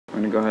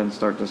I'm going to go ahead and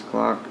start this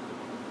clock.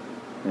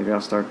 Maybe I'll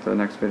start the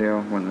next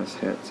video when this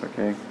hits,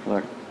 okay?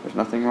 Look, there's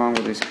nothing wrong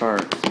with these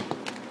cards.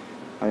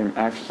 I am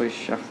actually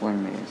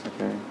shuffling these,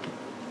 okay?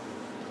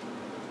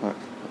 Look,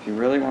 if you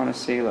really want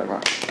to see, look,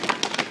 watch.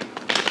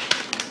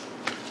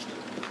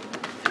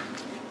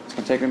 It's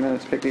going to take a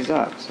minute to pick these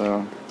up,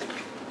 so...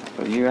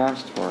 But you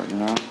asked for it, you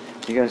know?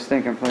 You guys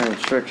think I'm playing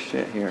with trick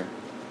shit here.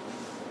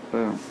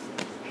 Boom.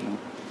 No.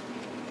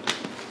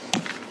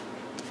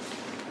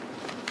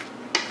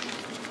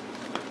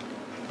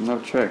 No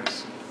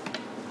tricks.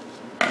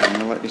 I'm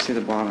gonna let you see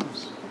the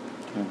bottoms.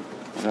 Okay,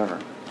 whatever.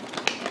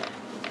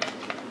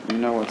 You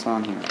know what's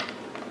on here.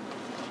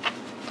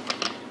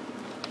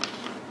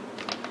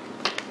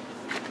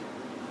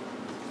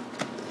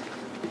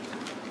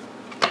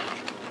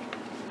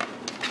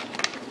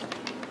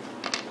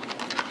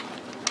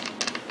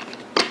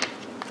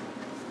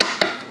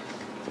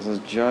 This is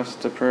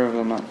just to prove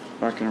I'm not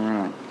fucking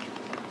around.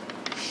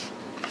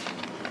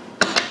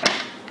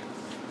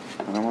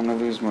 I don't want to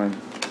lose my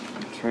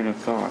train of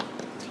thought.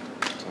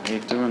 So I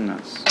hate doing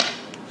this.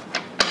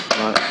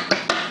 But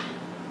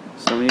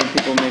some of you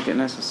people make it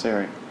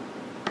necessary.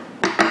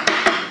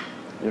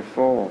 You're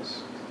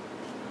fools.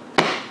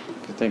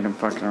 You think I'm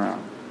fucking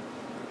around.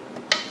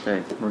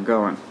 Okay, we're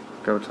going.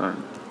 Go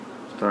time.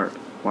 Start.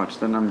 Watch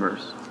the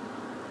numbers.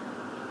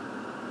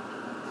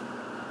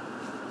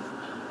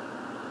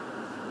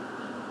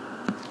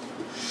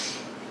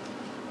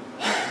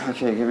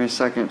 Okay, give me a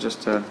second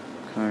just to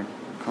kind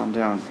of calm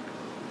down.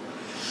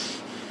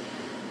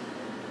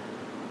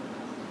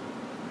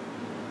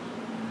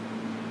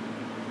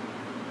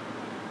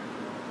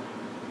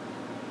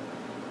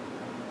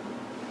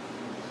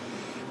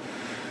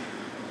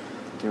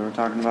 Dude, we're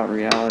talking about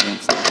reality and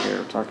stuff here.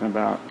 We're talking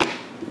about,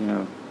 you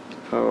know, the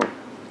Pope,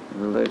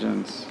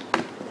 religions,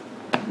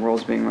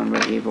 worlds being run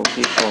by evil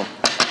people.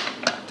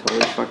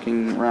 Totally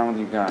fucking around with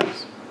you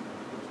guys.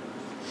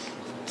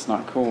 It's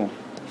not cool.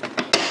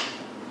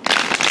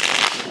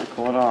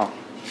 Pull it off.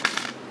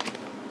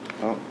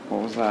 Oh,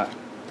 what was that?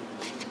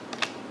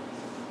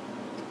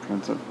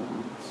 Prince of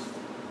Phallus.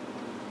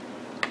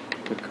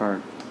 Good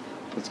card.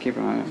 Let's keep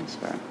an eye on this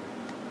guy.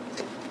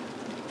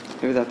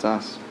 Maybe that's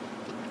us.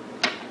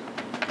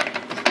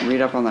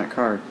 Read up on that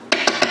card.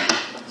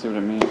 See what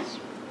it means.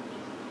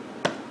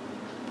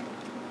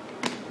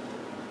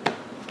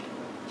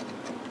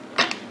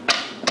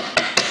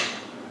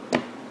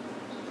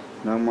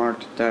 No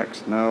marked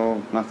decks.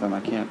 No, nothing.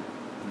 I can't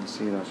even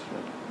see that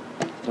shit.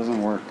 It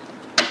doesn't work.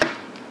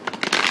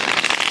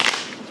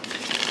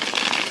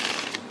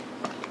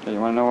 Okay, you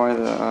want to know why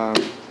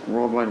the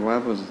World Wide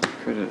Web was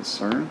created at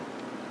CERN?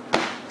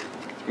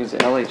 Because the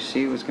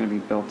LHC was going to be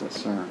built at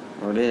CERN.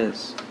 Or it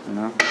is, you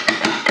know?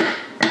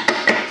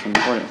 It's an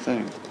important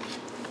thing.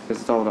 Because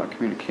it's all about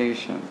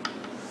communication.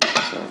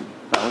 So,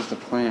 that was the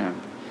plan.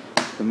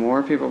 The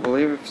more people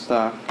believe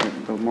stuff,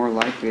 the more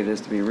likely it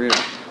is to be real.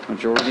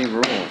 Majority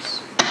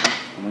rules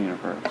in the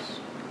universe.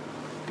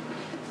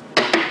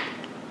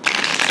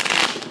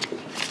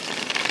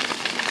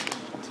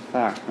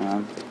 Fact,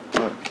 man.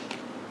 Look.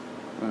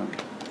 Boom.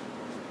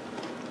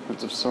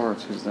 Prince of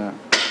Swords, who's that?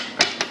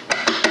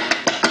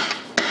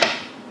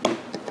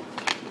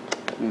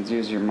 Means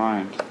use your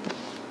mind.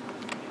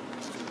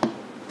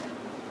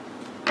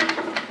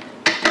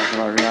 Talk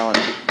about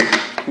reality.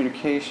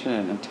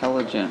 Communication,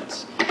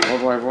 intelligence,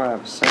 World Wide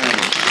Web, saying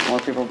more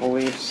people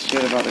believe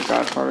shit about the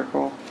God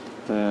particle,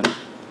 then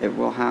it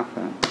will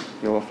happen.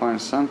 You will find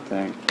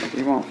something.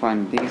 You won't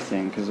find the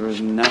thing, because there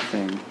is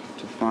nothing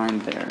to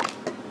find there.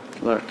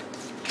 Look,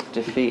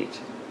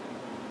 defeat.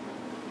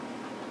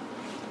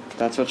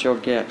 That's what you'll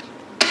get.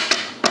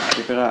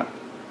 Keep it up.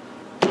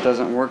 It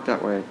doesn't work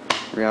that way.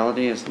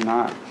 Reality is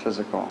not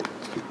physical.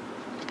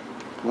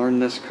 Learn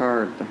this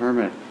card, the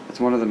Hermit.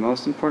 It's one of the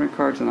most important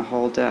cards in the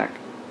whole deck.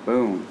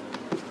 Boom.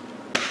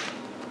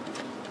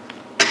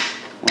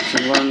 Once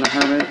you learn the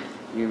Hermit,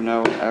 you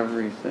know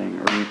everything,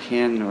 or you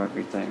can know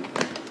everything.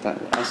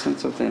 The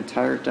essence of the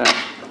entire deck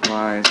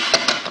lies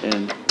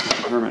in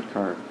the Hermit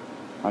card.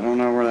 I don't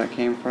know where that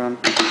came from.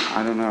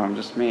 I don't know. I'm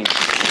just me.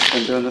 I've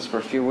been doing this for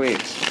a few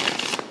weeks.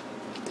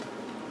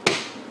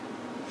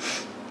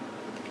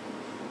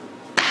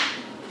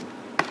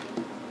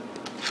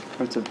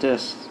 Prince of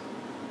Discs.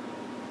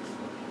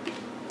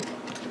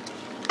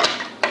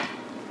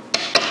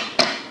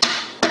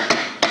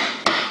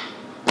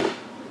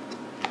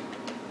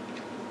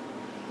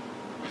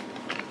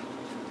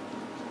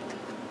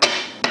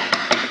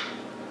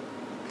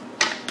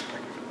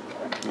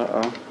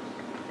 Uh-oh.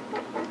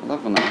 I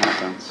love when that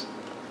happens.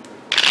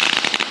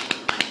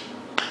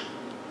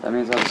 That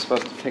means I was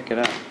supposed to pick it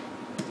up.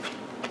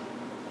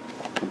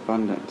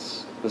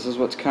 Abundance. This is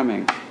what's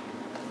coming.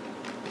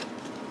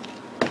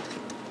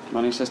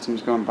 Money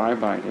system's going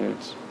bye-bye,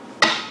 dudes.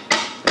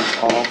 It's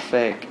all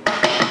fake.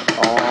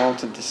 All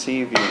to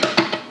deceive you.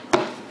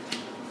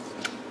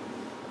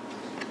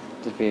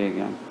 Defeat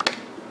again.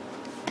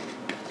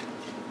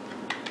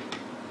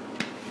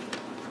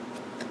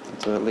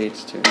 That's what it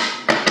leads to.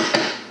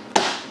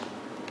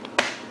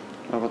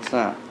 Oh, what's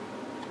that?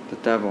 The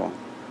devil.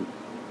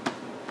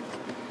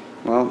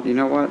 Well, you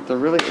know what? There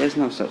really is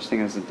no such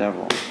thing as the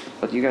devil.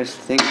 But you guys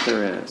think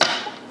there is.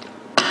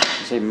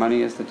 You say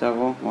money is the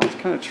devil? Well, it's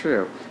kind of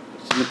true.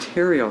 It's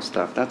material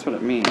stuff. That's what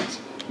it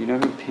means. You know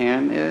who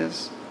Pan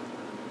is?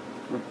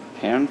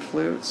 Pan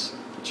flutes?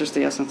 It's just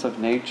the essence of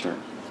nature.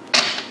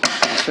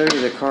 I'll show you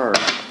the card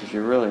if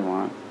you really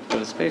want. But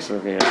it's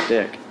basically a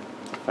dick.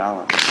 It's a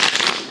phallus.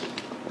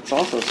 It's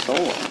also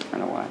solar,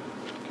 in a way.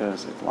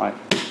 Because it's life.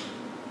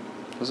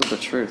 Those are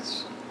the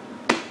truths.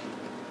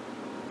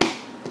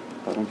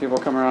 But when people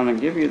come around and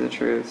give you the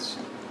truths,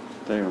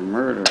 they are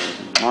murdered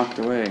and locked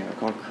away. They're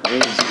called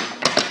crazy.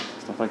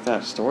 Stuff like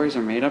that. Stories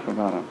are made up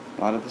about them.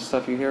 A lot of the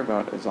stuff you hear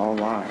about is all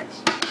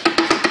lies.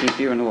 To keep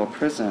you in a little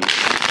prison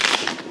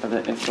of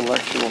the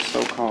intellectual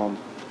so-called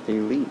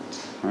elite.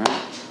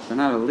 Right? They're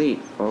not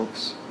elite,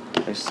 folks.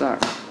 They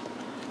suck.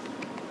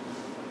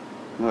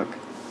 Look.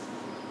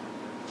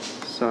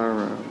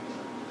 Sorrow.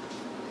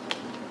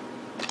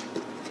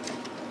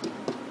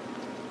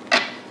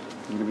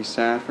 You gonna be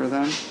sad for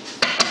them?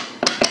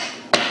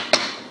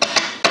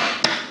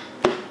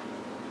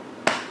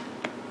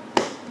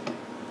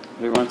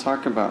 What do you want to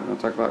talk about? You want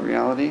to talk about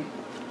reality? You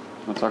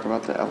want to talk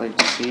about the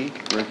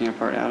LHC, breaking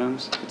apart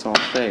atoms? It's all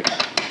fake.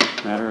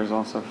 Matter is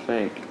also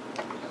fake.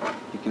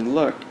 You can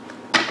look.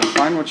 You can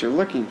find what you're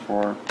looking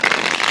for.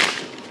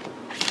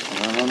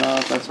 But I don't know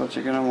if that's what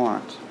you're going to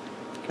want.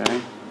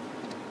 Okay?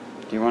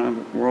 Do you want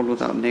a world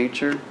without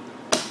nature?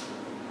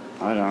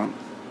 I don't.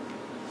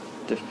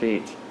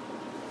 Defeat.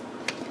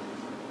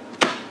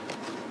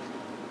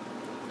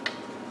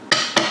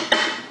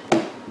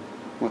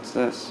 What's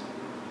this?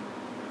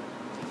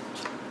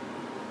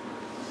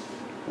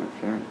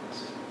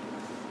 Appearance.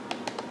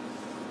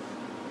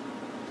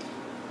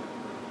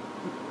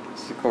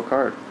 It's a cool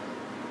card.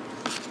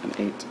 An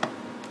 8.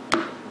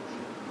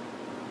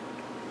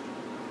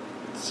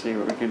 Let's see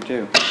what we can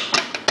do.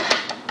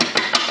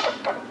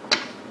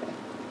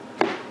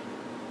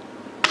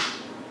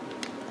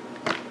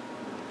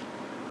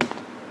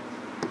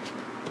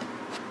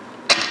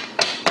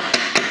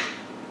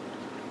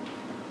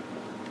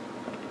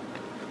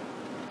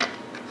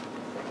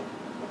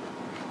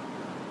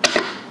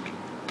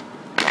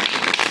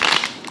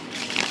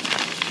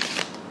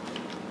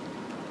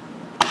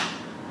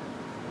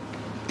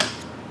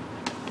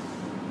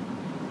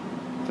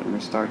 Did we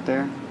start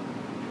there?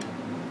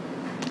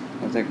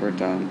 I think we're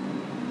done.